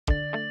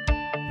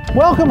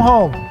Welcome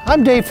home.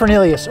 I'm Dave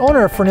Fernelius,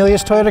 owner of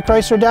Fernelius Toyota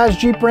Chrysler Dodge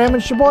Jeep Ram in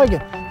Sheboygan,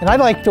 and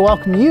I'd like to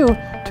welcome you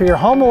to your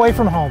home away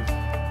from home.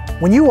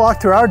 When you walk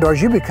through our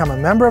doors, you become a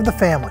member of the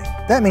family.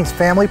 That means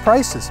family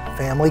prices,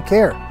 family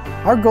care.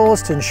 Our goal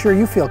is to ensure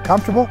you feel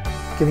comfortable,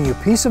 giving you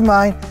peace of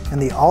mind and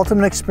the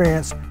ultimate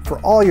experience for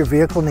all your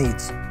vehicle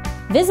needs.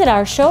 Visit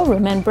our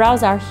showroom and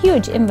browse our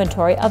huge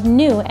inventory of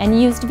new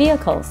and used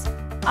vehicles.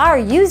 Our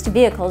used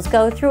vehicles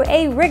go through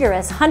a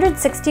rigorous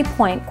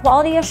 160-point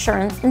quality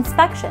assurance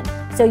inspection,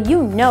 so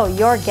you know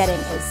you're getting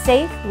a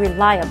safe,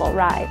 reliable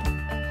ride.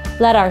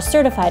 Let our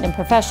certified and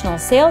professional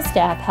sales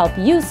staff help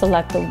you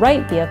select the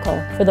right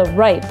vehicle for the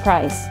right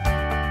price.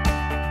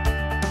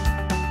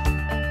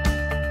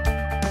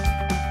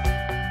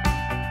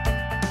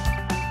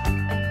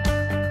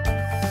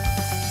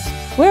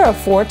 We're a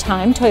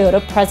 4-time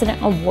Toyota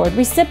President Award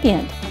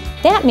recipient.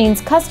 That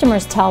means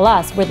customers tell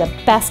us we're the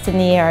best in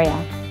the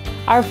area.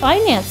 Our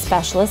finance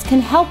specialist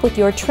can help with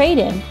your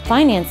trade-in,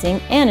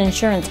 financing, and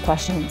insurance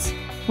questions.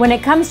 When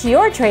it comes to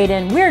your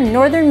trade-in, we're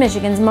Northern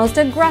Michigan's most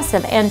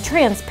aggressive and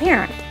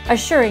transparent,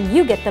 assuring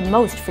you get the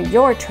most for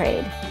your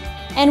trade.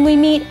 And we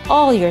meet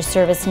all your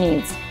service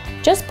needs.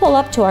 Just pull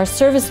up to our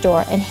service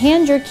door and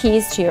hand your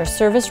keys to your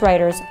service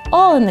writers,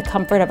 all in the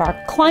comfort of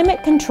our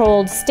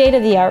climate-controlled,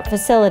 state-of-the-art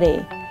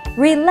facility.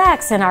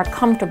 Relax in our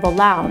comfortable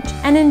lounge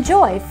and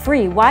enjoy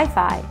free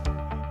Wi-Fi.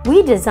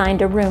 We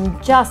designed a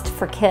room just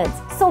for kids,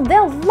 so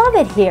they'll love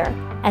it here.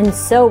 And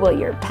so will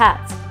your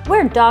pets.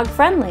 We're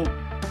dog-friendly.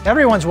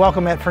 Everyone's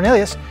welcome at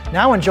Fernelius.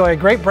 Now enjoy a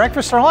great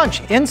breakfast or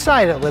lunch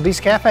inside at Libby's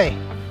Cafe.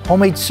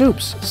 Homemade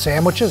soups,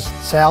 sandwiches,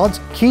 salads,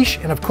 quiche,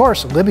 and of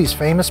course, Libby's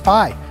famous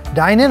pie.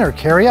 Dine in or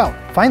carry out.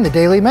 Find the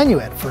daily menu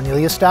at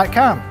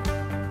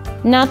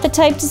Fernelius.com. Not the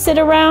type to sit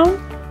around?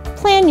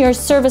 Plan your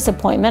service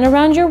appointment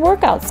around your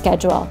workout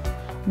schedule.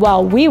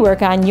 While we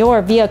work on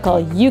your vehicle,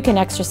 you can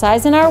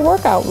exercise in our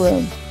workout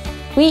room.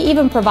 We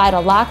even provide a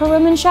locker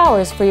room and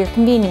showers for your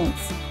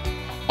convenience.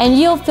 And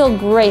you'll feel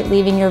great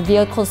leaving your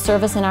vehicle's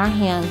service in our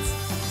hands.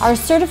 Our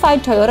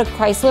certified Toyota,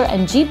 Chrysler,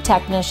 and Jeep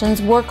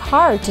technicians work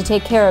hard to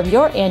take care of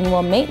your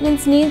annual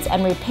maintenance needs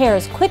and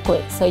repairs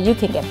quickly so you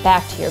can get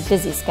back to your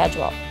busy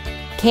schedule.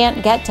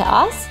 Can't get to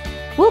us?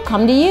 We'll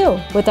come to you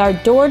with our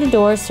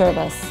door-to-door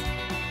service.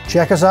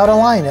 Check us out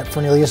online at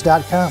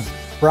Fernelius.com.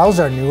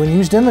 Browse our new and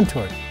used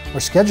inventory or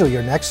schedule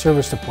your next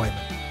service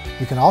appointment.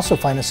 You can also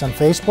find us on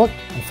Facebook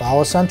and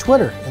follow us on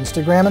Twitter,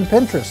 Instagram, and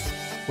Pinterest.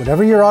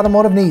 Whatever your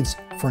automotive needs,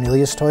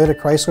 Fernelius Toyota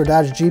Chrysler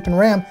Dodge Jeep and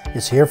Ram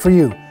is here for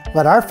you.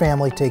 Let our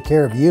family take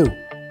care of you.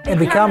 And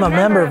become a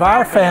member of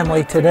our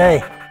family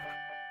today.